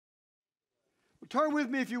Turn with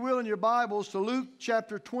me, if you will, in your Bibles to Luke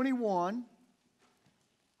chapter 21,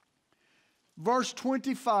 verse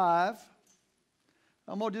 25.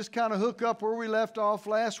 I'm going to just kind of hook up where we left off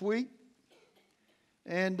last week.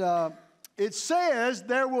 And it says,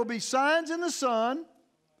 there will be signs in the sun,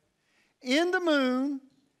 in the moon,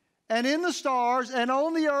 and in the stars, and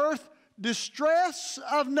on the earth distress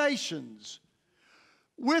of nations,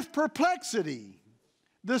 with perplexity,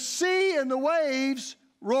 the sea and the waves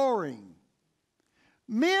roaring.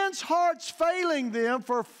 Men's hearts failing them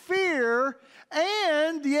for fear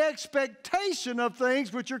and the expectation of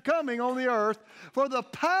things which are coming on the earth, for the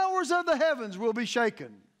powers of the heavens will be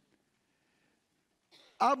shaken.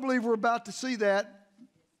 I believe we're about to see that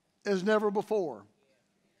as never before.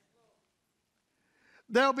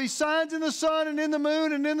 There'll be signs in the sun and in the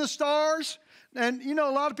moon and in the stars. And you know,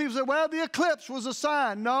 a lot of people say, well, the eclipse was a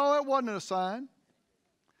sign. No, it wasn't a sign.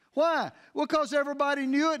 Why? Well, because everybody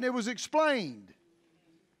knew it and it was explained.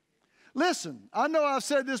 Listen, I know I've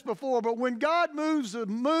said this before, but when God moves the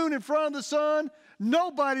moon in front of the sun,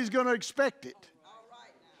 nobody's going to expect it.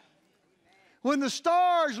 When the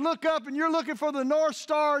stars look up and you're looking for the North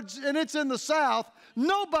Star and it's in the south,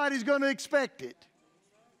 nobody's going to expect it.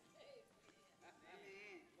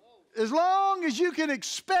 As long as you can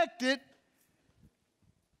expect it,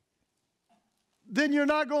 then you're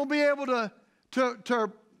not going to be able to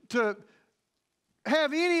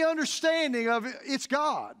have any understanding of it. It's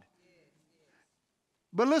God.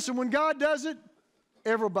 But listen, when God does it,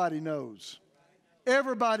 everybody knows.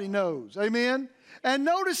 Everybody knows. Amen? And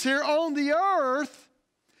notice here, on the earth,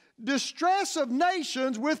 distress of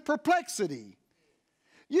nations with perplexity.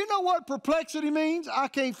 You know what perplexity means? I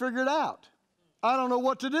can't figure it out. I don't know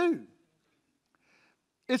what to do.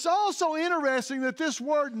 It's also interesting that this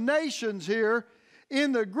word nations here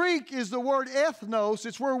in the Greek is the word ethnos.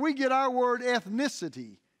 It's where we get our word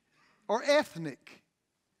ethnicity or ethnic.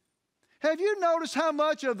 Have you noticed how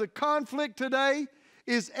much of the conflict today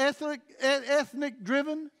is ethnic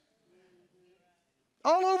driven?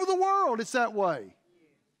 All over the world it's that way.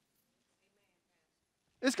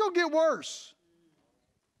 It's going to get worse.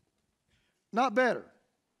 Not better.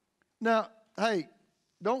 Now, hey,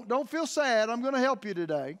 don't feel sad. I'm going to help you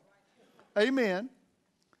today. Amen.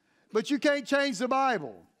 But you can't change the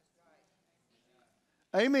Bible.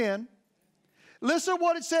 Amen. Listen to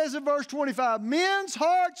what it says in verse 25. Men's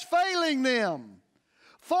hearts failing them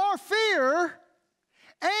for fear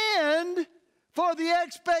and for the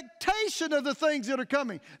expectation of the things that are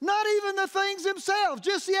coming. Not even the things themselves,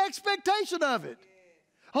 just the expectation of it.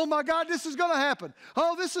 Oh my God, this is going to happen.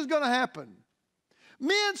 Oh, this is going to happen.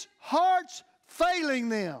 Men's hearts failing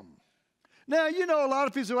them. Now, you know, a lot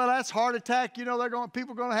of people say, well, that's heart attack. You know,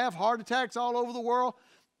 people are going to have heart attacks all over the world.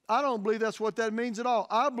 I don't believe that's what that means at all.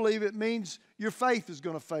 I believe it means your faith is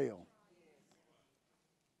going to fail.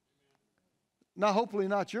 Now, hopefully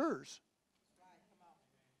not yours.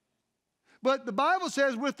 But the Bible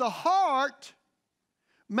says with the heart,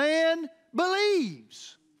 man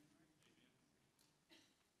believes.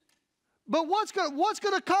 But what's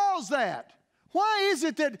going to cause that? Why is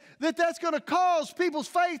it that's going to cause people's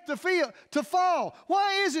faith to fall?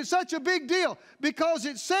 Why is it such a big deal? Because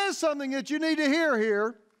it says something that you need to hear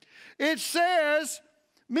here. It says,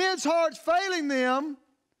 men's hearts failing them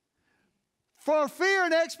for fear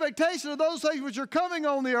and expectation of those things which are coming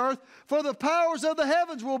on the earth, for the powers of the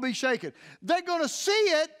heavens will be shaken. They're going to see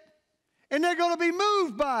it, and they're going to be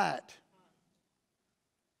moved by it.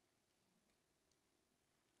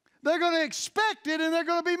 They're going to expect it, and they're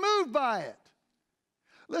going to be moved by it.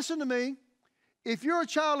 Listen to me. If you're a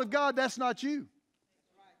child of God, that's not you.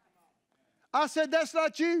 I said that's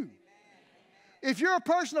not you. If you're a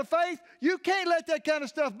person of faith, you can't let that kind of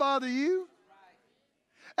stuff bother you.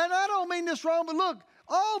 And I don't mean this wrong, but look,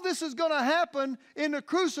 all this is going to happen in the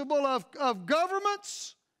crucible of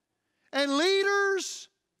governments and leaders.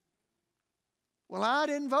 Well, I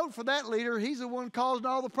didn't vote for that leader. He's the one causing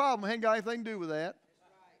all the problem. He ain't got anything to do with that.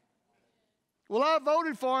 Well, I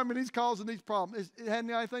voted for him and he's causing these problems. It hadn't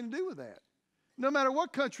anything to do with that. No matter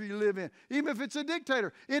what country you live in, even if it's a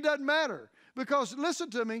dictator, it doesn't matter. Because listen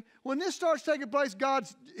to me, when this starts taking place,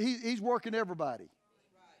 He's working everybody.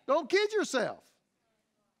 Don't kid yourself.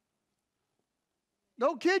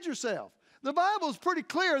 Don't kid yourself. The Bible is pretty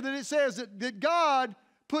clear that it says that God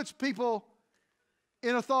puts people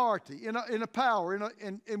in authority, in a power,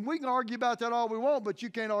 and we can argue about that all we want, but you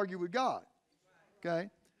can't argue with God. Okay?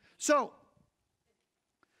 So,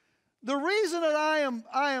 the reason that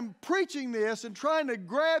I am preaching this and trying to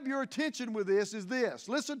grab your attention with this is this.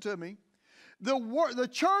 Listen to me. The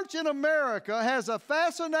church in America has a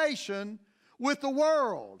fascination with the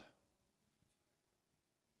world.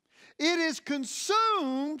 It is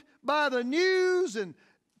consumed by the news and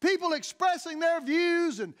people expressing their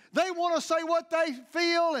views, and they want to say what they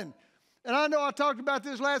feel. And I know I talked about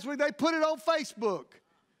this last week. They put it on Facebook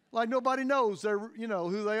like nobody knows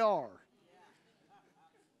who they are.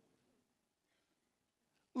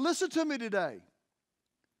 Listen to me today.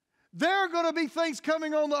 There are going to be things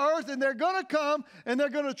coming on the earth, and they're going to come, and they're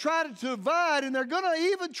going to try to divide, and they're going to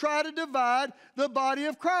even try to divide the body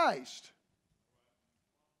of Christ.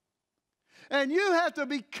 And you have to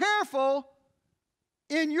be careful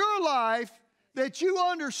in your life that you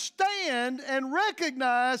understand and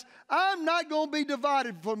recognize, I'm not going to be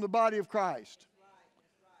divided from the body of Christ.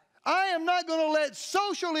 I am not going to let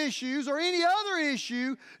social issues or any other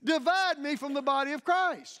issue divide me from the body of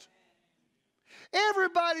Christ.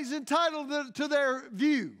 Everybody's entitled to their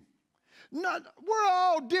view. We're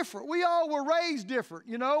all different. We all were raised different,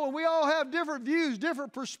 and we all have different views,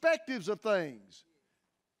 different perspectives of things.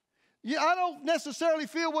 I don't necessarily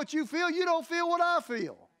feel what you feel. You don't feel what I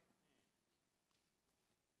feel.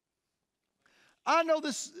 I know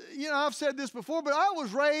this, I've said this before, but I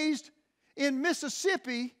was raised in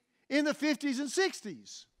Mississippi in the 50s and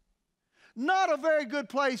 60s. Not a very good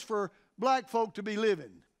place for black folk to be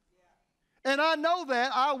living. And I know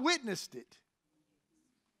that. I witnessed it.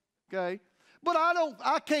 Okay? But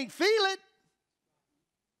I can't feel it.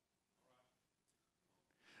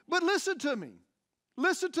 But listen to me.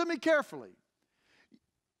 Listen to me carefully.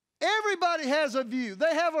 Everybody has a view.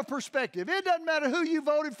 They have a perspective. It doesn't matter who you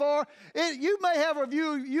voted for. You may have a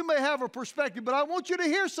view. You may have a perspective. But I want you to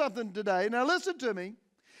hear something today. Now listen to me.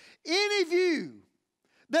 Any view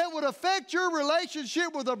that would affect your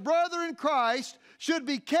relationship with a brother in Christ should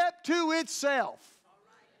be kept to itself.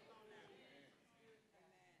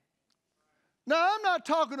 Now, I'm not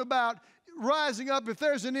talking about rising up if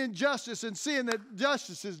there's an injustice and seeing that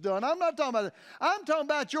justice is done. I'm not talking about that. I'm talking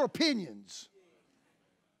about your opinions.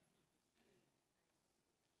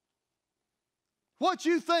 What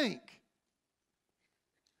you think.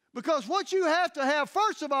 Because what you have to have,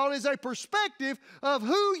 first of all, is a perspective of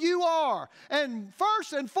who you are. And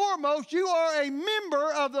first and foremost, you are a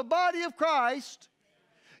member of the body of Christ.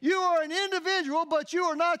 You are an individual, but you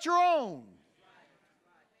are not your own.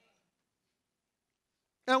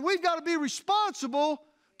 And we've got to be responsible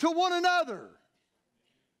to one another.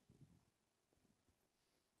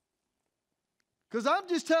 Because I'm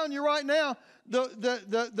just telling you right now,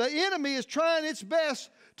 the enemy is trying its best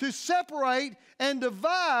to separate and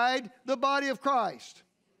divide the body of Christ.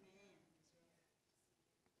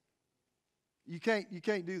 You can't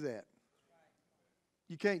do that.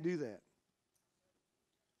 You can't do that.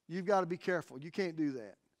 You've got to be careful. You can't do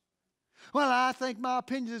that. Well, I think my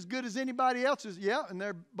opinion is as good as anybody else's. Yeah, and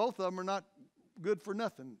both of them are not good for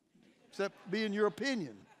nothing except being your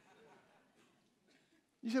opinion.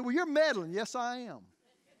 You say, well, you're meddling. Yes, I am.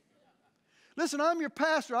 Listen, I'm your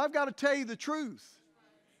pastor. I've got to tell you the truth.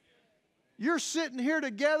 You're sitting here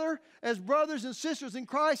together as brothers and sisters in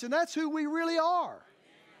Christ, and that's who we really are.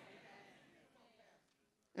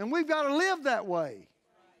 And we've got to live that way.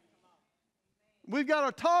 We've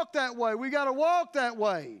got to talk that way. We've got to walk that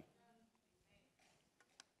way.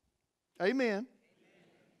 Amen.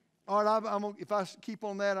 All right, if I keep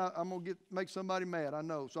on that, I'm going to make somebody mad, I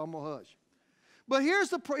know, so I'm going to hush. But here's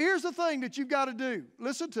the thing that you've got to do.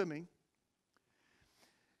 Listen to me.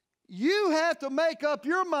 You have to make up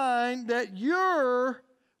your mind that your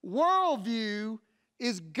worldview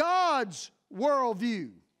is God's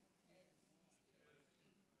worldview.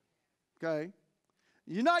 Okay?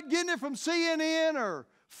 You're not getting it from CNN or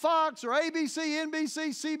Fox or ABC, NBC,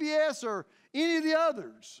 CBS, or any of the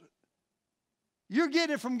others. You're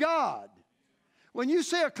getting it from God. When you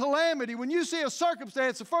see a calamity, when you see a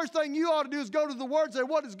circumstance, the first thing you ought to do is go to the Word and say,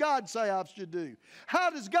 what does God say I should do? How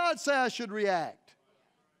does God say I should react?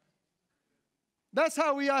 That's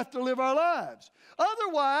how we have to live our lives.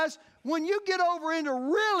 Otherwise, when you get over into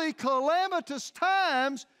really calamitous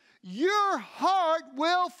times, your heart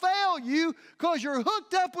will fail you because you're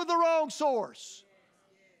hooked up with the wrong source.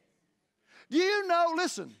 Do you know,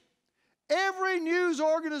 listen, every news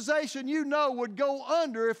organization you know would go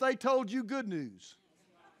under if they told you good news.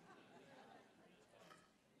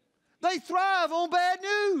 They thrive on bad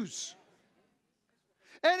news.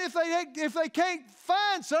 And if they can't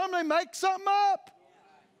find something, they make something up.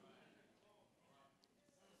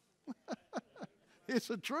 It's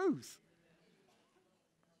the truth.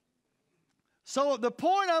 So the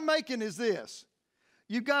point I'm making is this.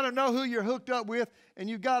 You've got to know who you're hooked up with, and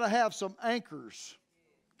you've got to have some anchors.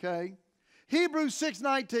 Okay? Hebrews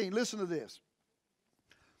 6:19, listen to this.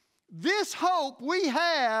 This hope we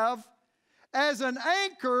have as an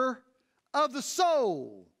anchor of the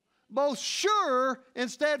soul, both sure and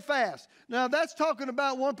steadfast. Now, that's talking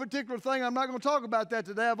about one particular thing. I'm not going to talk about that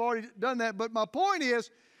today. I've already done that. But my point is,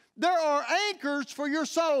 there are anchors for your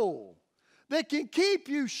soul that can keep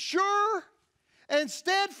you sure and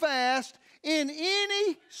steadfast in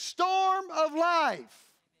any storm of life.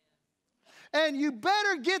 And you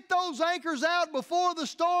better get those anchors out before the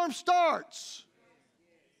storm starts.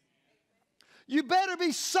 You better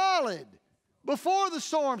be solid before the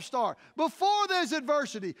storm starts, before there's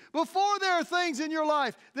adversity, before there are things in your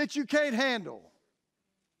life that you can't handle.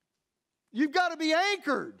 You've got to be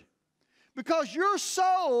anchored because your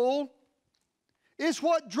soul is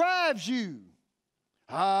what drives you.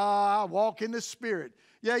 I walk in the Spirit.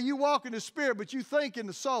 Yeah, you walk in the Spirit, but you think in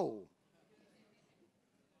the soul.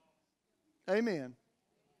 Amen.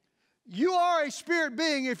 You are a spirit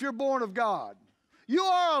being if you're born of God. You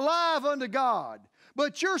are alive unto God.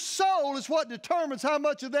 But your soul is what determines how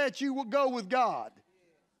much of that you will go with God.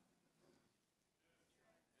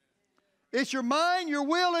 It's your mind, your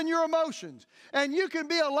will, and your emotions. And you can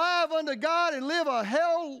be alive unto God and live a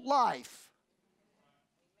hell life.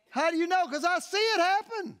 How do you know? Because I see it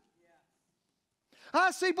happen.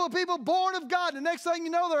 I see people born of God. The next thing you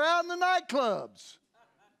know, they're out in the nightclubs.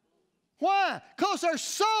 Why? Because their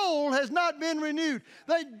soul has not been renewed.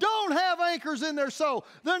 They don't have anchors in their soul.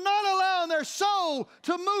 They're not allowing their soul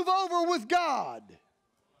to move over with God.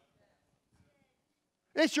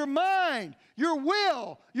 It's your mind, your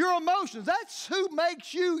will, your emotions. That's who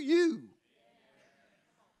makes you you.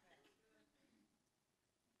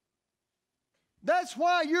 That's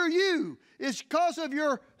why you're you. It's because of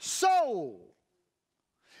your soul.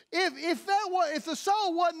 If the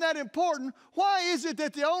soul wasn't that important, why is it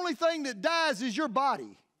that the only thing that dies is your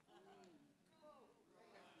body?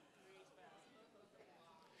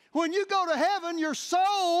 When you go to heaven, your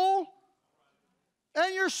soul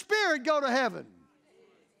and your spirit go to heaven.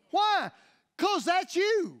 Why? Because that's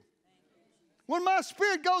you. When my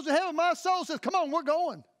spirit goes to heaven, my soul says, come on, we're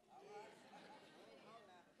going.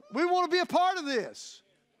 We want to be a part of this.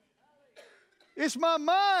 It's my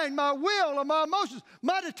mind, my will, and my emotions,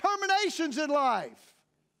 my determinations in life.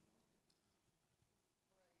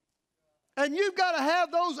 And you've got to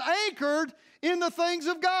have those anchored in the things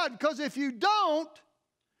of God. Because if you don't,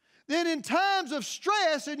 then in times of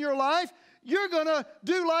stress in your life, you're going to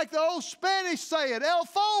do like the old Spanish saying, el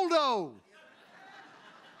foldo.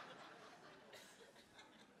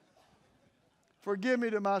 Forgive me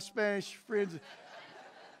to my Spanish friends.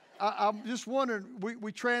 I'm just wondering,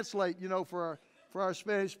 we translate, for our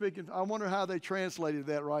Spanish speaking. I wonder how they translated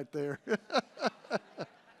that right there.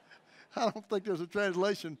 I don't think there's a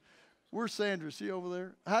translation. Where's Sandra? Is she over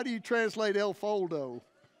there? How do you translate El Foldo?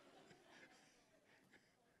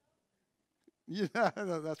 Yeah,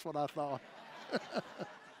 that's what I thought.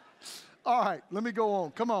 All right, let me go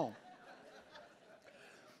on. Come on.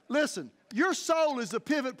 Listen, your soul is the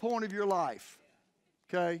pivot point of your life.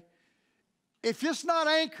 Okay? If it's not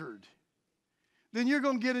anchored, then you're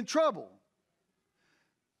going to get in trouble.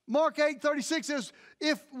 Mark 8:36 says,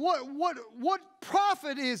 what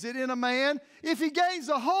profit is it in a man if he gains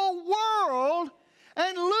the whole world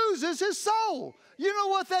and loses his soul? You know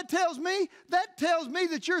what that tells me? That tells me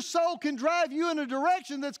that your soul can drive you in a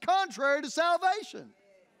direction that's contrary to salvation.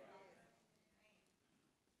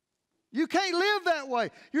 You can't live that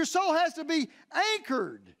way. Your soul has to be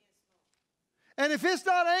anchored. And if it's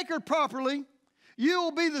not anchored properly, you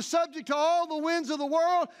will be the subject to all the winds of the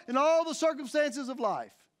world and all the circumstances of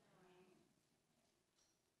life.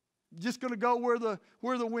 Just going to go where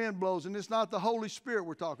the wind blows, and it's not the Holy Spirit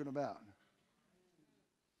we're talking about.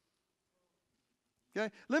 Okay?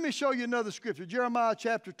 Let me show you another scripture. Jeremiah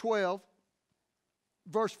chapter 12,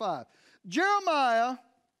 verse 5. Jeremiah,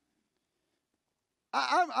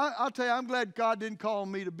 I'll tell you, I'm glad God didn't call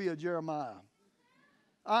me to be a Jeremiah.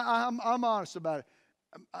 I'm honest about it.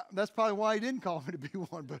 That's probably why he didn't call me to be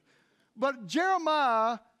one. But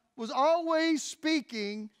Jeremiah was always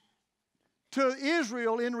speaking to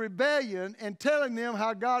Israel in rebellion and telling them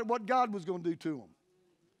what God was going to do to them.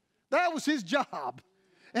 That was his job.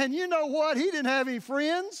 And you know what? He didn't have any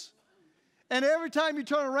friends. And every time you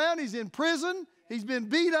turn around, he's in prison. He's been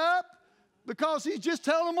beat up because he's just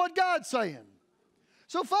telling them what God's saying.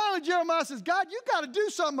 So finally Jeremiah says, God, you got to do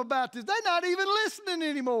something about this. They're not even listening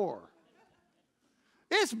anymore.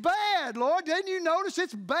 It's bad, Lord. Didn't you notice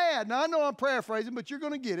it's bad? Now, I know I'm paraphrasing, but you're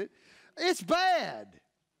going to get it. It's bad.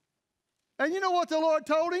 And you know what the Lord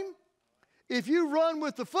told him? If you run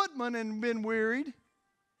with the footman and been wearied,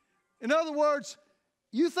 in other words,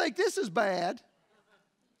 you think this is bad,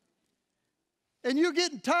 and you're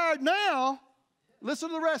getting tired now, listen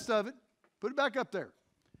to the rest of it. Put it back up there.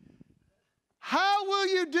 How will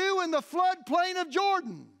you do do in the floodplain of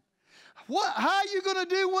Jordan? How are you going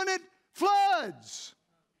to do when it floods?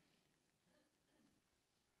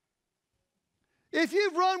 If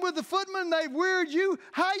you've run with the footmen, they've wearied you,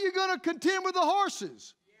 how are you going to contend with the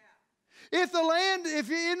horses? Yeah. If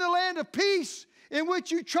you're in the land of peace in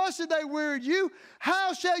which you trusted, they wearied you,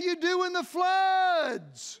 how shall you do in the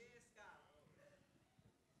floods?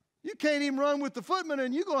 You can't even run with the footmen,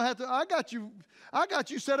 and you're going to have to, I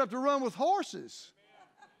got you set up to run with horses.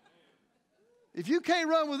 If you can't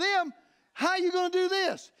run with them, how are you going to do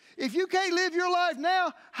this? If you can't live your life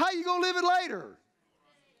now, how are you going to live it later?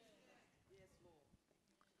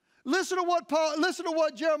 Listen to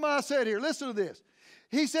what Jeremiah said here. Listen to this.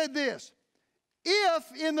 He said this: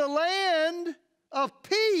 if in the land of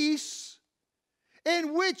peace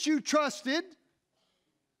in which you trusted,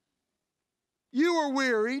 you were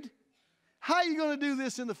wearied, how are you going to do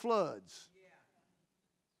this in the floods?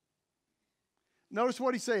 Yeah. Notice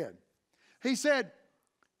what he said. He said,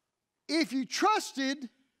 if you trusted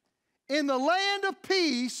in the land of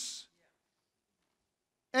peace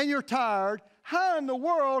and you're tired, how in the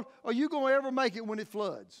world are you going to ever make it when it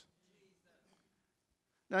floods?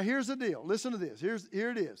 Now here's the deal. Listen to this. Here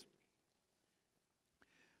it is.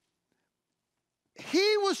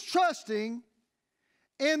 He was trusting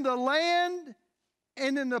in the land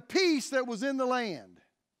and in the peace that was in the land.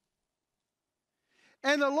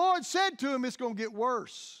 And the Lord said to him, it's going to get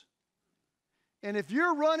worse. And if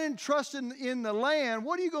you're running trusting in the land,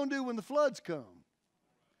 what are you going to do when the floods come?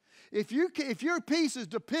 If your peace is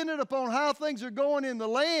dependent upon how things are going in the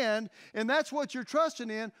land, and that's what you're trusting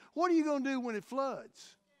in, what are you going to do when it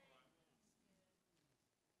floods?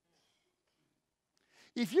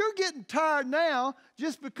 If you're getting tired now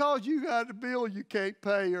just because you got a bill you can't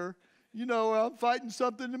pay, or I'm fighting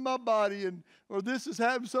something in my body, or this is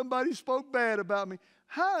happening, somebody spoke bad about me,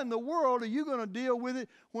 how in the world are you going to deal with it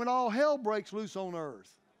when all hell breaks loose on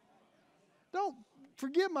earth? Don't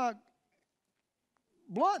forgive my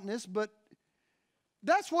bluntness, but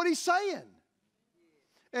that's what he's saying.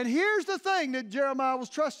 And here's the thing that Jeremiah was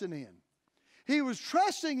trusting in. He was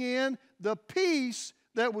trusting in the peace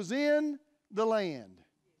that was in the land.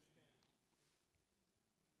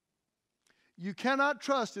 You cannot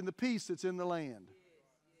trust in the peace that's in the land.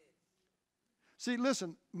 See,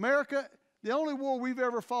 listen, America, the only war we've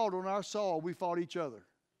ever fought on our soil, we fought each other.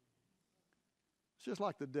 It's just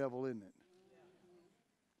like the devil, isn't it?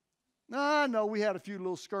 Now, I know we had a few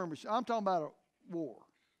little skirmishes. I'm talking about a war.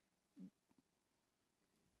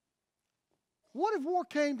 What if war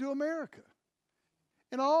came to America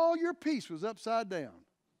and all your peace was upside down?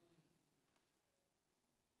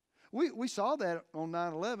 We saw that on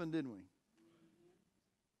 9/11, didn't we?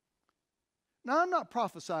 Now, I'm not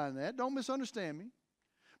prophesying that. Don't misunderstand me.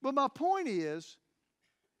 But my point is,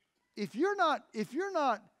 if you're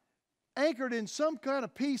not anchored in some kind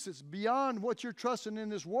of peace that's beyond what you're trusting in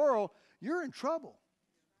this world, you're in trouble.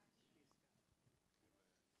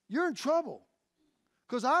 You're in trouble.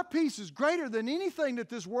 Because our peace is greater than anything that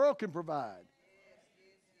this world can provide.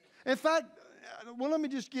 In fact, well, let me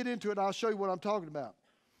just get into it and I'll show you what I'm talking about.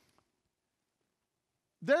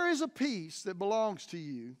 There is a peace that belongs to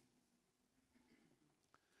you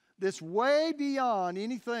that's way beyond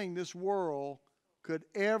anything this world could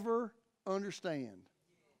ever understand.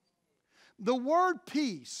 The word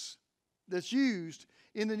peace that's used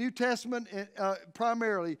in the New Testament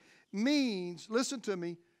primarily means, listen to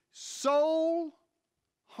me, soul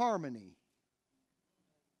harmony.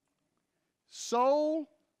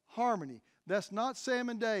 Soul harmony. That's not Sam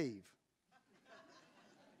and Dave.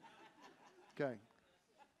 Okay.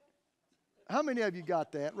 How many of you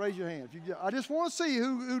got that? Raise your hand. I just want to see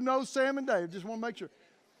who knows Sam and Dave. Just want to make sure.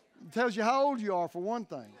 It tells you how old you are, for one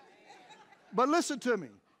thing. But listen to me.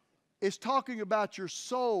 It's talking about your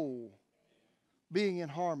soul being in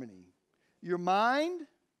harmony. Your mind,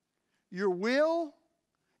 your will,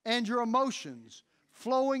 and your emotions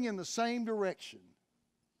flowing in the same direction.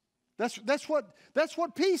 That's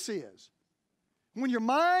what peace is. When your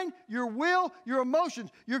mind, your will, your emotions,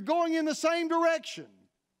 you're going in the same direction.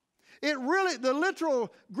 The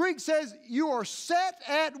literal Greek says you are set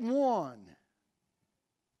at one.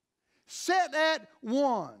 Set at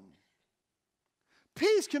one.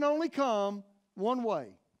 Peace can only come one way.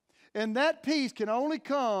 And that peace can only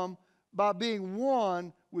come by being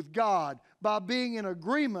one with God, by being in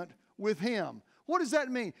agreement with Him. What does that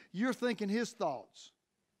mean? You're thinking His thoughts.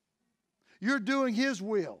 You're doing His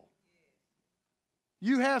will.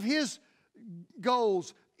 You have His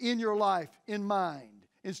goals in your life in mind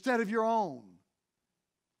instead of your own.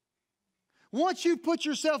 Once you put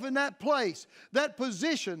yourself in that place, that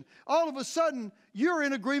position, all of a sudden you're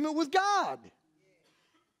in agreement with God.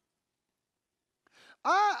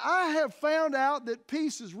 I have found out that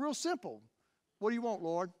peace is real simple. What do you want,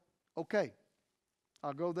 Lord? Okay.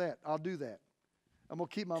 I'll go that. I'll do that. I'm going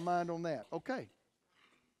to keep my mind on that. Okay.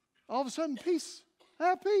 All of a sudden, peace. I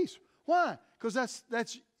have peace. Why? Because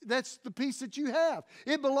that's the peace that you have.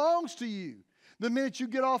 It belongs to you. The minute you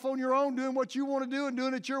get off on your own doing what you want to do and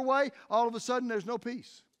doing it your way, all of a sudden there's no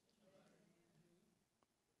peace.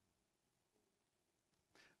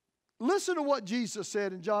 Listen to what Jesus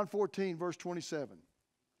said in John 14, verse 27.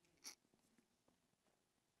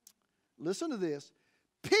 Listen to this.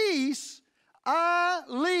 Peace I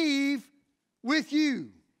leave with you.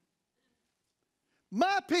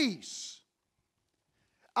 My peace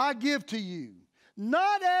I give to you.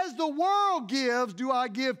 Not as the world gives do I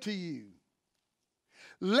give to you.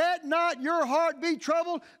 Let not your heart be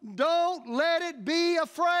troubled. Don't let it be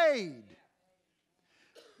afraid.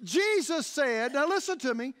 Jesus said, now listen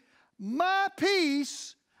to me, my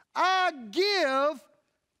peace I give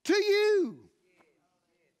to you.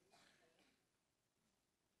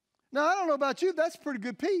 Now, I don't know about you, that's pretty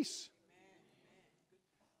good peace.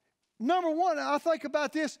 Number one, I think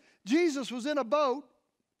about this. Jesus was in a boat,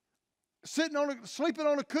 sleeping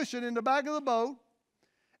on a cushion in the back of the boat,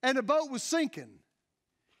 and the boat was sinking.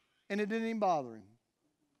 And it didn't even bother him.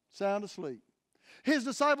 Sound asleep. His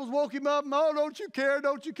disciples woke him up. No, don't you care,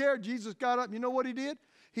 don't you care. Jesus got up. You know what he did?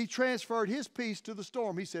 He transferred his peace to the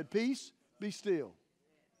storm. He said, peace, be still.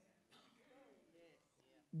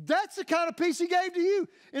 That's the kind of peace he gave to you.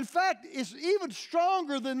 In fact, it's even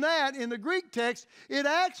stronger than that in the Greek text. It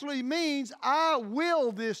actually means, I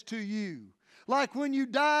will this to you. Like when you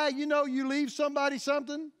die, you know, you leave somebody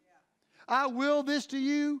something. I will this to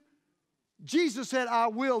you. Jesus said, I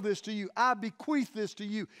will this to you. I bequeath this to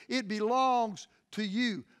you. It belongs to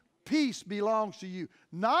you. Peace belongs to you.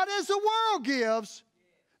 Not as the world gives,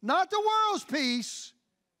 not the world's peace,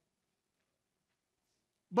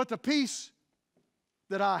 but the peace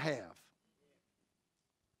that I have.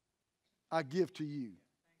 I give to you.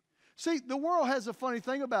 See, the world has a funny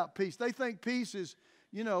thing about peace. They think peace is,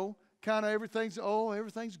 you know, kind of everything's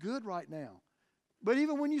good right now. But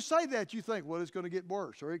even when you say that, you think, well, it's going to get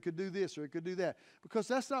worse, or it could do this, or it could do that. Because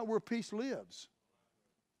that's not where peace lives.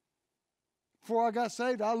 Before I got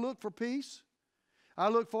saved, I looked for peace. I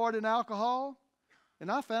looked for it in alcohol,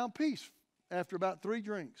 and I found peace after about 3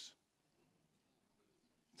 drinks.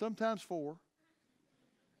 Sometimes 4.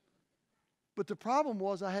 But the problem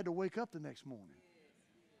was I had to wake up the next morning.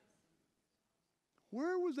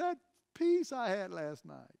 Where was that peace I had last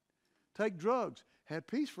night? Take drugs. Had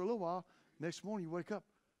peace for a little while. Next morning you wake up.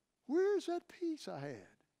 Where's that peace I had?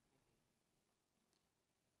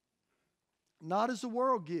 Not as the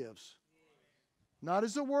world gives. Not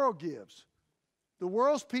as the world gives. The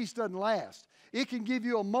world's peace doesn't last. It can give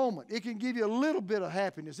you a moment. It can give you a little bit of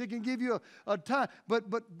happiness. It can give you a time.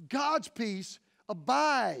 But God's peace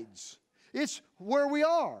abides. It's where we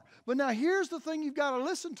are. But now here's the thing you've got to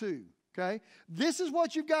listen to. Okay? This is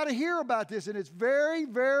what you've got to hear about this. And it's very,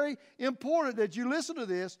 very important that you listen to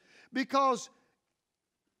this, because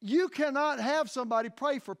you cannot have somebody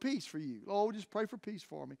pray for peace for you. Oh, just pray for peace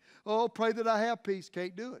for me. Oh, pray that I have peace.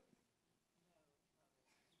 Can't do it.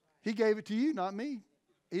 He gave it to you, not me.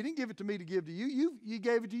 He didn't give it to me to give to you. He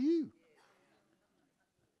gave it to you.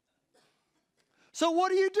 So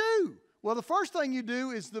what do? Well, the first thing you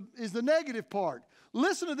do is the negative part.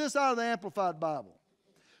 Listen to this out of the Amplified Bible.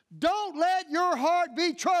 Don't let your heart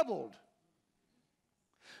be troubled.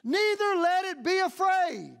 Neither let it be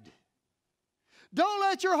afraid. Don't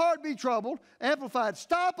let your heart be troubled. Amplified.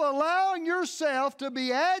 Stop allowing yourself to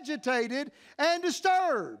be agitated and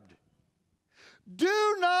disturbed.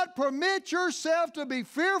 Do not permit yourself to be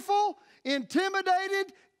fearful,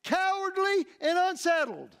 intimidated, cowardly, and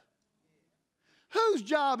unsettled. Whose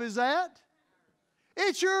job is that?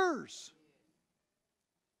 It's yours.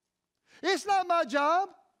 It's not my job.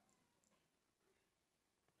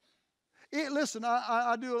 Listen,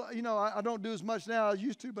 I do, you know, I don't do as much now as I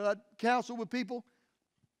used to, but I counsel with people.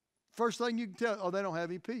 First thing you can tell, oh, they don't have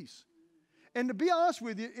any peace. And to be honest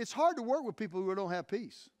with you, it's hard to work with people who don't have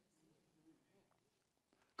peace.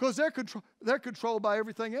 Because they're controlled by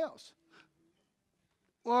everything else.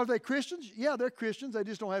 Well, are they Christians? Yeah, they're Christians. They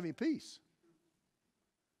just don't have any peace.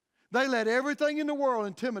 They let everything in the world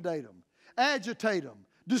intimidate them, agitate them,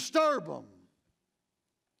 disturb them,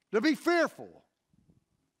 to be fearful,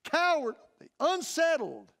 cowardly,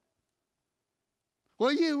 unsettled.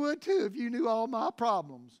 Well, you would too if you knew all my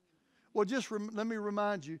problems. Well, just let me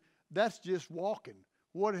remind you, that's just walking.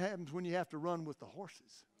 What happens when you have to run with the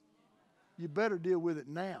horses? You better deal with it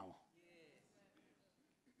now.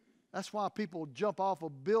 That's why people jump off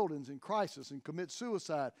of buildings in crisis and commit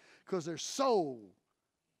suicide, because their soul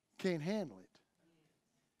can't handle it.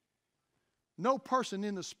 No person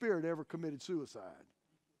in the spirit ever committed suicide.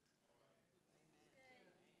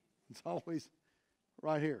 It's always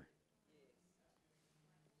right here.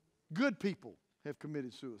 Good people have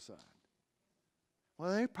committed suicide.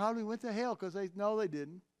 Well, they probably went to hell because no, they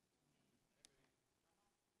didn't.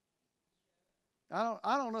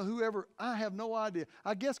 I don't know whoever, I have no idea.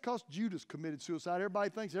 I guess because Judas committed suicide, everybody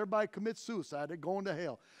thinks everybody commits suicide, they're going to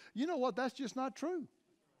hell. You know what? That's just not true.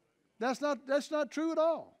 That's not true at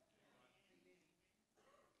all.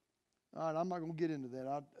 All right, I'm not going to get into that.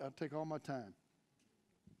 I'll take all my time.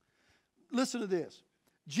 Listen to this.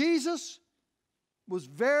 Jesus was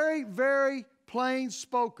very, very plain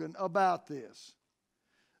spoken about this.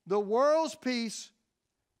 The world's peace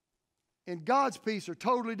and God's peace are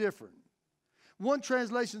totally different. One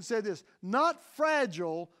translation said this, not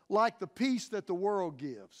fragile like the peace that the world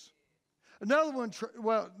gives. Another one,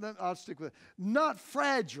 well, I'll stick with it. Not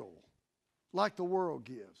fragile like the world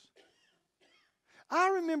gives. I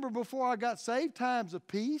remember before I got saved times of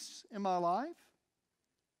peace in my life,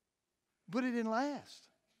 but it didn't last.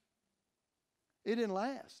 It didn't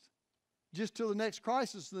last. Just till the next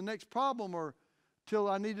crisis, the next problem, or till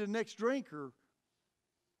I needed the next drink or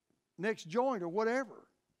next joint or whatever.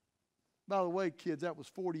 By the way, kids, that was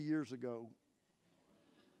 40 years ago.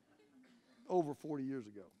 Over 40 years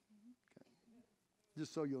ago. Okay.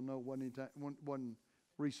 Just so you'll know, wasn't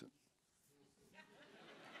recent.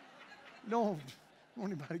 Don't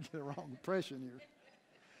want anybody to get a wrong impression here.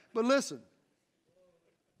 But listen.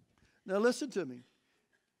 Now listen to me.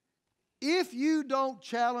 If you don't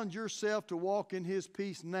challenge yourself to walk in His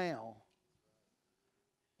peace now,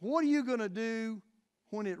 what are you going to do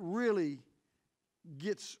when it really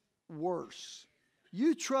gets worse?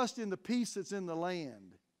 You trust in the peace that's in the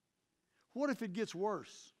land. What if it gets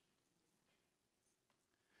worse?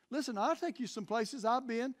 Listen, I'll take you some places I've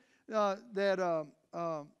been that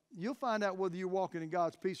you'll find out whether you're walking in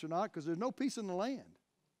God's peace or not, because there's no peace in the land.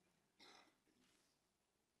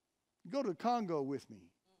 Go to Congo with me.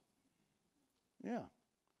 Yeah.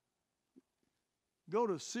 Go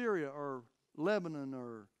to Syria or Lebanon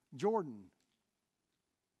or Jordan.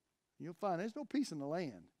 You'll find there's no peace in the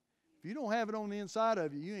land. If you don't have it on the inside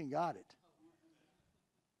of you, you ain't got it.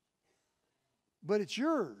 But it's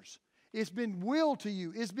yours. It's been willed to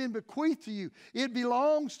you. It's been bequeathed to you. It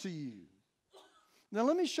belongs to you. Now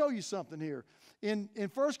let me show you something here. In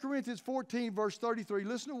 1 Corinthians 14, verse 33,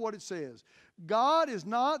 listen to what it says. God is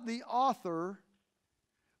not the author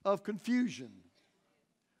of confusion,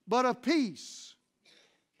 but of peace,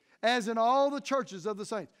 as in all the churches of the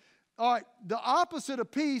saints. All right, the opposite of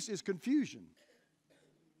peace is confusion.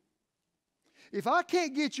 If I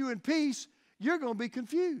can't get you in peace, you're going to be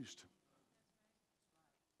confused.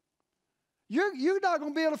 You're not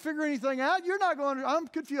going to be able to figure anything out. You're not going to, I'm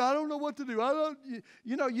confused. I don't know what to do.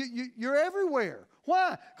 You're everywhere.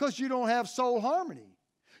 Why? Because you don't have soul harmony.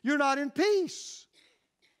 You're not in peace.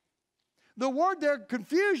 The word there,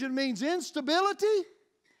 confusion, means instability,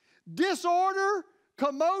 disorder,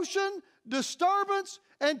 commotion, disturbance,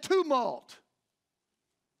 and tumult.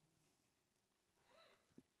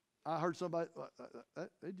 I heard somebody,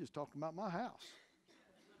 they just talked about my house.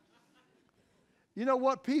 You know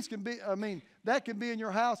what peace can be? I mean, that can be in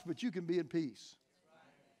your house, but you can be in peace.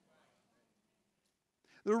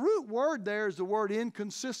 The root word there is the word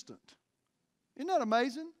inconsistent. Isn't that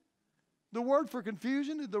amazing? The word for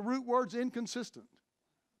confusion, the root word's inconsistent.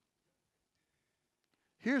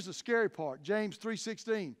 Here's the scary part, James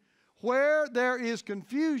 3:16. Where there is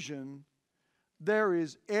confusion, there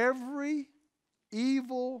is every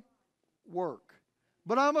evil work.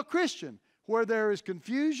 But I'm a Christian. Where there is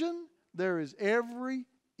confusion, there is every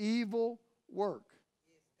evil work.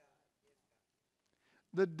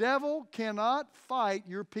 The devil cannot fight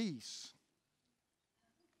your peace.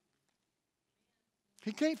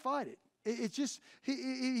 He can't fight it. It's just,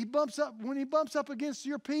 he bumps up, when he bumps up against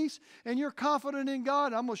your peace and you're confident in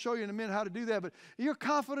God, I'm going to show you in a minute how to do that, but you're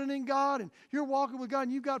confident in God and you're walking with God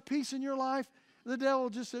and you've got peace in your life, the devil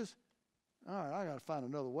just says, all right, I got to find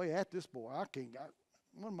another way at this boy.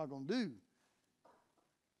 What am I going to do?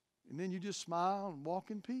 And then you just smile and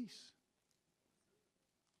walk in peace.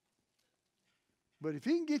 But if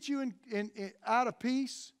he can get you out of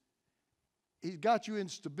peace, he's got you in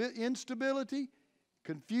instability,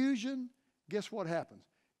 confusion, guess what happens?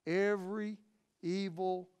 Every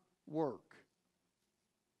evil work.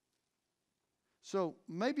 So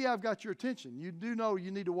maybe I've got your attention. You do know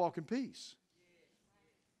you need to walk in peace.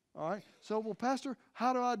 All right? So, well, Pastor,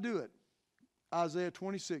 how do I do it? Isaiah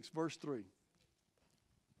 26, verse 3.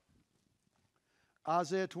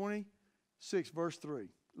 Isaiah 26, verse 3.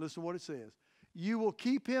 Listen to what it says. you will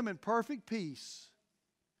keep him in perfect peace,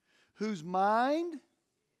 whose mind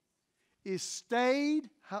is stayed.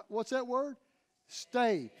 What's that word?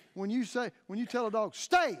 Stay. When you tell a dog,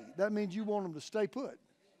 stay, that means you want him to stay put.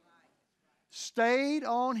 Stayed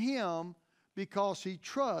on him because he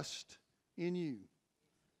trusts in you.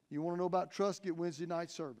 You want to know about trust? Get Wednesday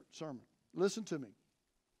night sermon. Listen to me.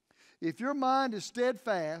 If your mind is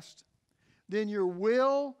steadfast, then your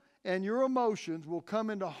will and your emotions will come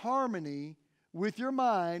into harmony with your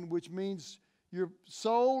mind, which means your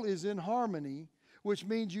soul is in harmony, which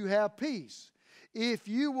means you have peace. If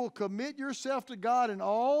you will commit yourself to God in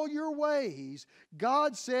all your ways,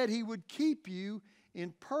 God said he would keep you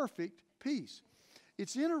in perfect peace.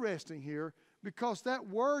 It's interesting here because that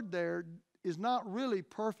word there is not really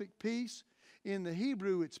perfect peace. In the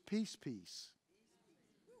Hebrew, it's peace. Peace.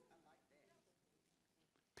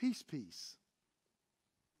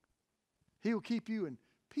 He will keep you in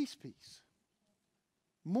peace.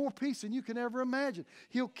 More peace than you can ever imagine.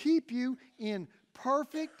 He'll keep you in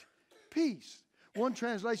perfect peace. One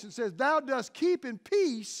translation says, thou dost keep in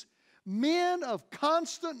peace men of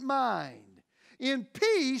constant mind, in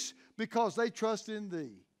peace because they trust in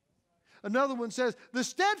thee. Another one says, the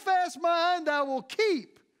steadfast mind thou will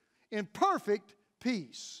keep in perfect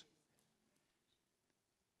peace.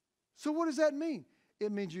 So what does that mean?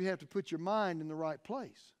 It means you have to put your mind in the right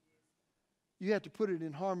place. You have to put it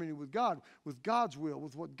in harmony with God, with God's will,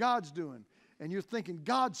 with what God's doing. And you're thinking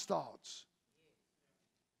God's thoughts.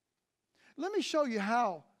 Let me show you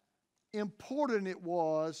how important it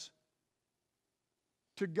was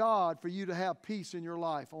to God for you to have peace in your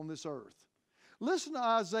life on this earth. Listen to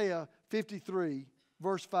Isaiah 53,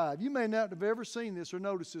 verse 5. You may not have ever seen this or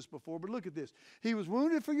noticed this before, but look at this. He was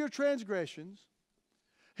wounded for your transgressions.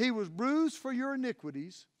 He was bruised for your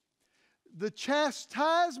iniquities. The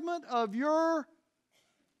chastisement of your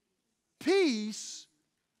peace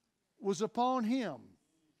was upon him,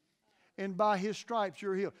 and by his stripes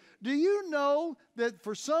you're healed. Do you know that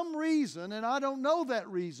for some reason, and I don't know that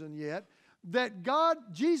reason yet, that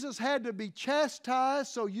Jesus had to be chastised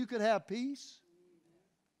so you could have peace?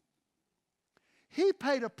 He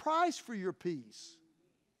paid a price for your peace.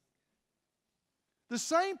 The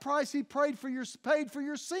same price he paid for your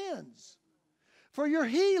sins, for your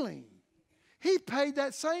healing. He paid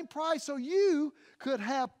that same price so you could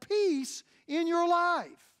have peace in your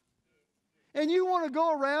life. And you want to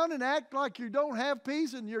go around and act like you don't have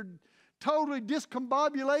peace and you're totally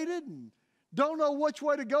discombobulated and don't know which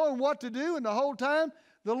way to go and what to do. And the whole time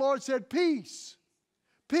the Lord said, peace,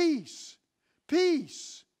 peace,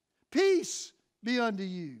 peace, peace be unto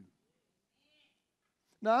you.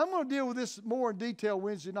 Now, I'm going to deal with this more in detail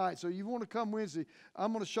Wednesday night. So you want to come Wednesday,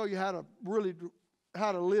 I'm going to show you how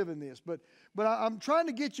to live in this. But I'm trying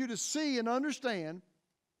to get you to see and understand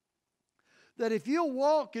that if you'll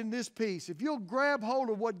walk in this peace, if you'll grab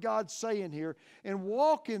hold of what God's saying here and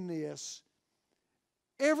walk in this,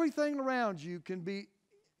 everything around you can be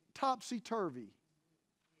topsy-turvy.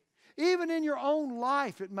 Even in your own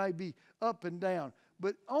life, it may be up and down.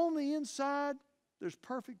 But on the inside, there's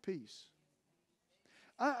perfect peace.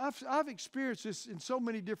 I've experienced this in so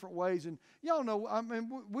many different ways. And y'all know, I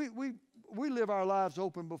mean, we live our lives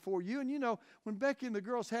open before you. And you know, when Becky and the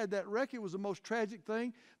girls had that wreck, it was the most tragic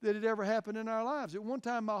thing that had ever happened in our lives. At one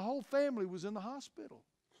time, my whole family was in the hospital.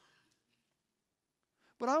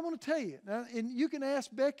 But I want to tell you, and you can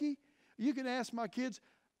ask Becky, you can ask my kids,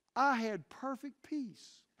 I had perfect peace.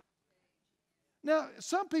 Now,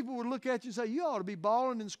 some people would look at you and say, you ought to be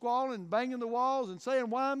bawling and squalling and banging the walls and saying,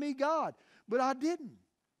 why me, God? But I didn't.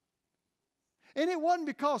 And it wasn't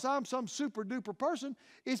because I'm some super duper person.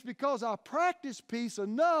 It's because I practiced peace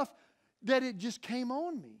enough that it just came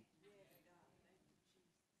on me.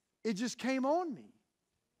 It just came on me.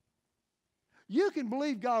 You can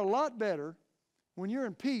believe God a lot better when you're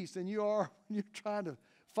in peace than you are when you're trying to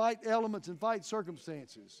fight elements and fight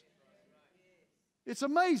circumstances. It's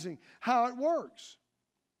amazing how it works.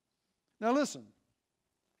 Now listen.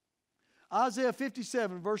 Isaiah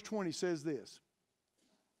 57 verse 20 says this.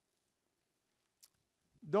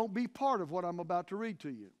 Don't be part of what I'm about to read to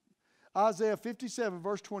you. Isaiah 57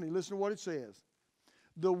 verse 20. Listen to what it says.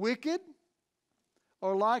 The wicked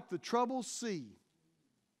are like the troubled sea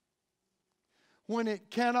when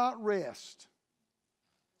it cannot rest,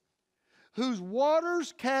 whose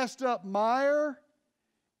waters cast up mire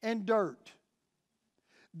and dirt.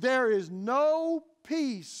 There is no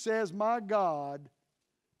peace, says my God,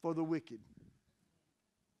 for the wicked.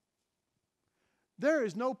 There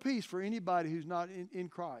is no peace for anybody who's not in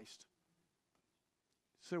Christ.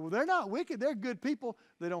 So, well, they're not wicked. They're good people.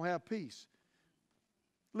 They don't have peace.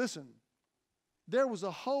 Listen, there was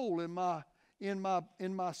a hole in in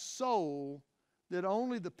my soul that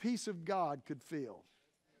only the peace of God could fill.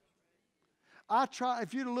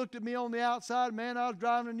 If you'd have looked at me on the outside, man, I was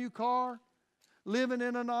driving a new car, living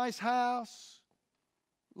in a nice house,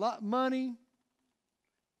 lot money,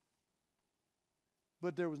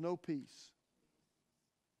 but there was no peace.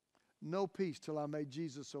 No peace till I made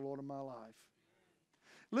Jesus the Lord of my life.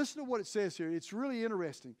 Listen to what it says here. It's really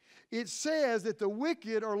interesting. It says that the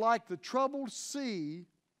wicked are like the troubled sea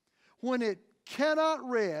when it cannot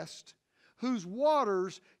rest, whose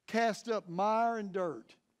waters cast up mire and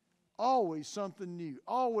dirt. Always something new.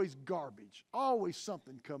 Always garbage. Always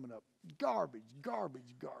something coming up. Garbage,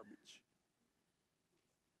 garbage, garbage.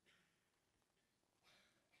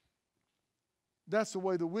 That's the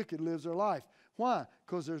way the wicked lives their life. Why?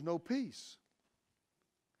 Because there's no peace.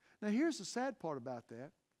 Now here's the sad part about that.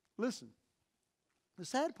 Listen. The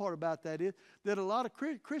sad part about that is that a lot of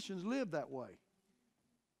Christians live that way.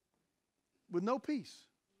 With no peace.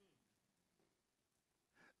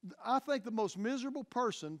 I think the most miserable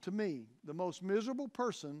person, to me, the most miserable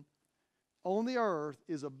person on the earth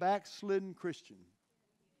is a backslidden Christian.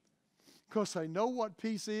 Because they know what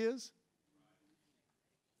peace is,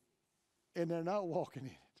 and they're not walking in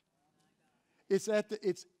it.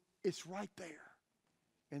 It's right there,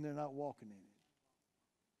 and they're not walking in it.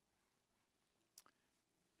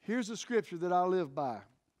 Here's a scripture that I live by.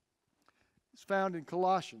 It's found in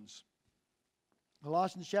Colossians.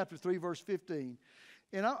 Colossians chapter 3, verse 15.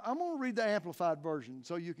 And I'm going to read the Amplified Version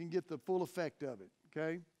so you can get the full effect of it,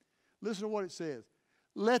 okay? Listen to what it says.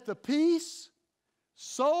 Let the peace,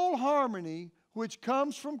 soul harmony, which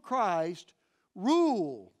comes from Christ,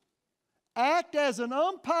 rule. Act as an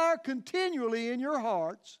umpire continually in your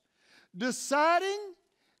hearts, deciding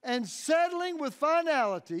and settling with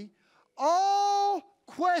finality all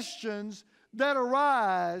questions that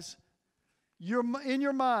arise in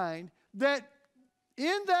your mind, that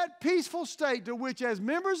in that peaceful state to which, as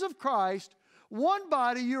members of Christ, one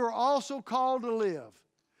body, you are also called to live.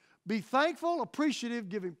 Be thankful, appreciative,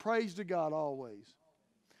 giving praise to God always.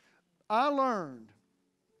 I learned,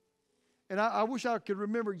 and I wish I could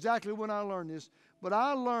remember exactly when I learned this, but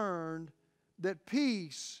I learned that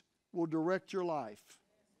peace will direct your life.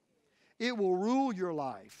 It will rule your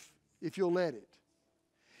life if you'll let it.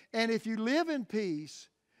 And if you live in peace,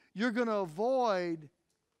 you're going to avoid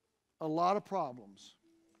a lot of problems,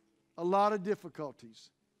 a lot of difficulties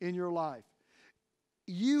in your life.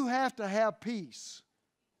 You have to have peace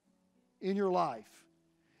in your life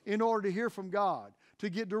in order to hear from God, to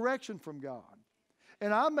get direction from God.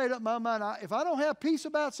 And I made up my mind, if I don't have peace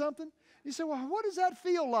about something, you say, well, what does that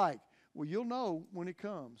feel like? Well, you'll know when it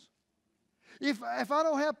comes. If I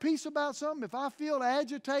don't have peace about something, if I feel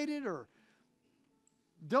agitated or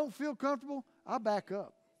don't feel comfortable, I back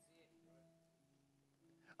up.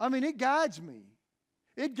 I mean, it guides me.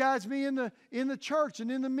 It guides me in the church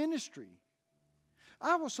and in the ministry.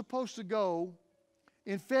 I was supposed to go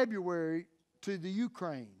in February to the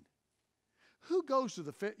Ukraine. Who goes to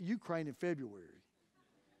the Ukraine in February?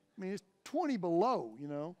 I mean, it's 20 below, you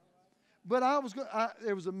know. But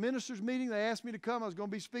there was a ministers' meeting. They asked me to come. I was going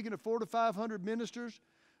to be speaking to 400 to 500 ministers,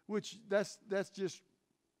 which that's just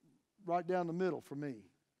right down the middle for me.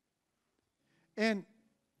 And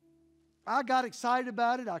I got excited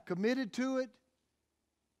about it. I committed to it.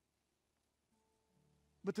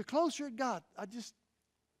 But the closer it got, I just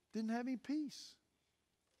didn't have any peace.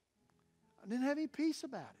 I didn't have any peace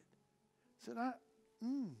about it. I said,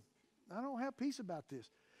 I don't have peace about this.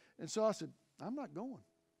 And so I said, I'm not going.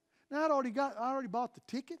 Now, I already bought the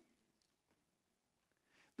ticket.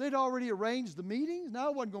 They'd already arranged the meetings. Now, I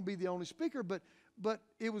wasn't going to be the only speaker, but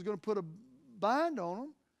it was going to put a bind on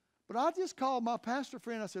them. But I just called my pastor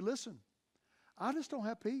friend. I said, listen, I just don't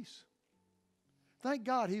have peace. Thank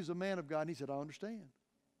God he was a man of God. And he said, I understand.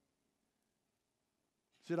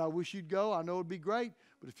 He said, I wish you'd go. I know it'd be great.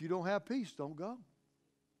 But if you don't have peace, don't go.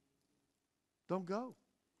 Don't go.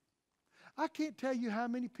 I can't tell you how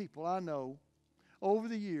many people I know over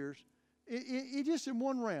the years, it just in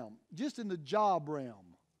one realm, just in the job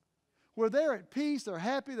realm, where they're at peace, they're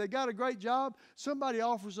happy, they got a great job, somebody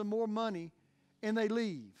offers them more money, and they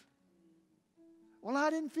leave. Well,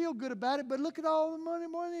 I didn't feel good about it, but look at all the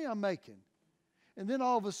money I'm making. And then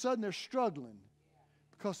all of a sudden they're struggling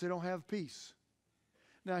because they don't have peace.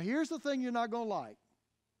 Now, here's the thing you're not going to like.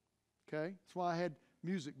 Okay? That's why I had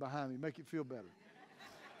music behind me, make it feel better.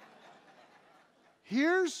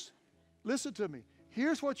 Listen to me.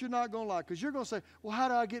 Here's what you're not going to like, because you're going to say, well, how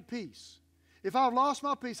do I get peace? If I've lost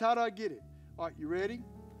my peace, how do I get it? All right, you ready?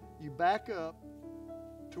 You back up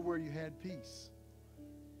to where you had peace.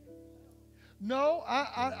 No,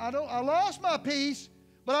 I don't. I lost my peace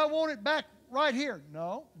But I want it back right here.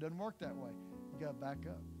 No, it doesn't work that way. You got to back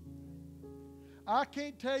up. I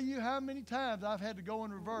can't tell you how many times I've had to go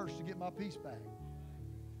in reverse to get my peace back.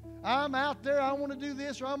 I'm out there, I want to do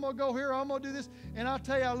this, or I'm going to go here, or I'm going to do this, and I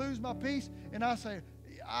tell you, I lose my peace, and I say,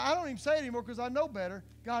 I don't even say it anymore because I know better.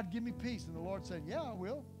 God, give me peace. And the Lord said, yeah, I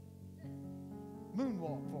will.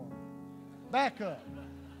 Moonwalk for me. Back up.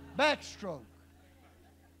 Backstroke.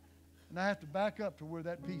 And I have to back up to where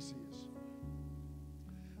that peace is.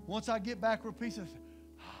 Once I get back where peace is,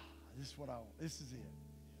 this is what I want. This is it.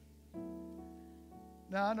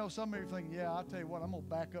 Now, I know some of you are thinking, yeah, I'll tell you what, I'm going to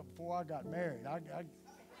back up before I got married.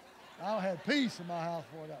 I had peace in my house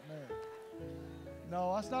before I got married.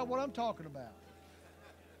 No, that's not what I'm talking about.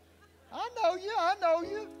 I know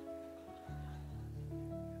you.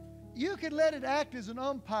 You can let it act as an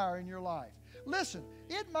umpire in your life. Listen,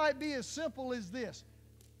 it might be as simple as this.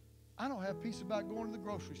 I don't have peace about going to the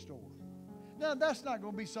grocery store. Now, that's not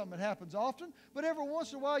going to be something that happens often, but every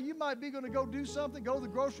once in a while you might be going to go do something, go to the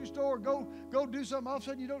grocery store, go do something. All of a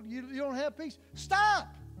sudden you don't have peace. Stop.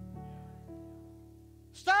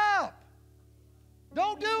 Stop.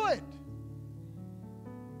 Don't do it.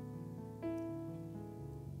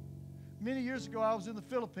 Many years ago, I was in the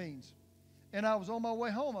Philippines, and I was on my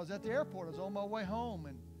way home. I was at the airport. I was on my way home,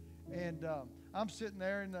 and I'm sitting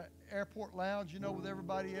there in the airport lounge, with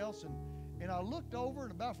everybody else, and I looked over,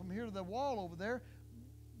 and about from here to the wall over there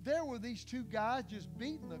were these two guys just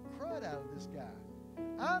beating the crud out of this guy.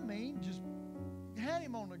 I mean, just had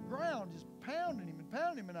him on the ground, just pounding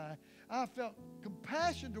him, and I felt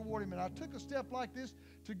compassion toward him, and I took a step like this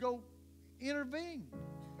to go intervene.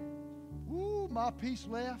 Ooh, my peace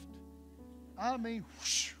left. I mean,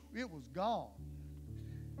 whoosh, it was gone.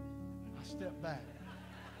 I stepped back.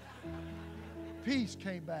 Peace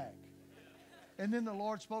came back. And then the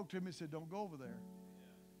Lord spoke to me and said, don't go over there.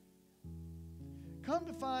 Come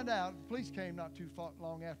to find out, the police came not too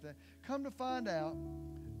long after that. Come to find out,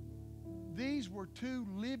 these were two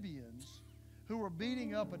Libyans who were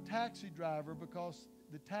beating up a taxi driver because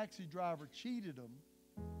the taxi driver cheated them.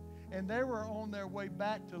 And they were on their way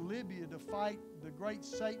back to Libya to fight the great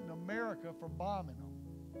Satan America from bombing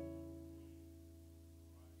them.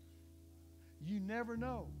 You never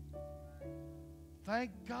know.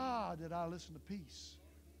 Thank God that I listen to peace.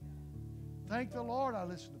 Thank the Lord I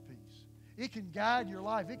listen to peace. It can guide your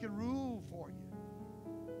life. It can rule for you.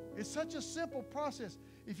 It's such a simple process.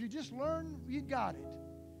 If you just learn you got it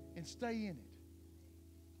and stay in it.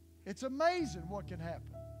 It's amazing what can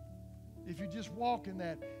happen if you just walk in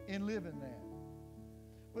that and live in that.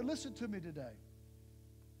 But listen to me today.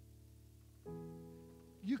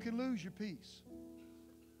 You can lose your peace.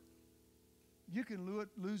 You can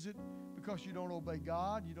lose it because you don't obey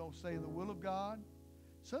God, you don't stay in the will of God.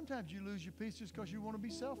 Sometimes you lose your peace just because you want to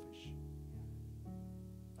be selfish.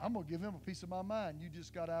 I'm going to give him a piece of my mind. You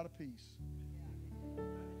just got out of peace.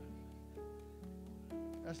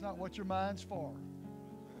 That's not what your mind's for.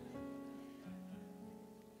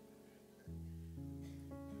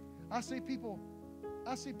 I see people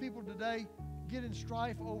today get in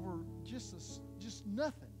strife over just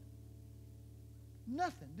nothing.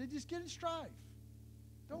 Nothing. They just get in strife.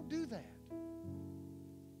 Don't do that.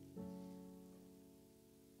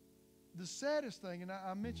 The saddest thing, and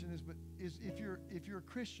I mentioned this, but is if you're a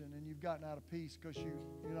Christian and you've gotten out of peace because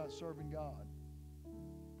you're not serving God,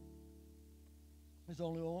 there's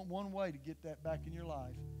only one way to get that back in your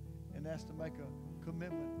life, and that's to make a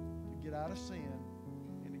commitment to get out of sin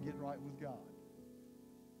and to get right with God.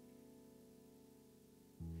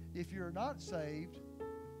 If you're not saved,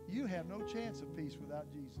 you have no chance of peace without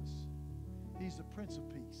Jesus. He's the Prince of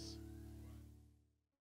Peace.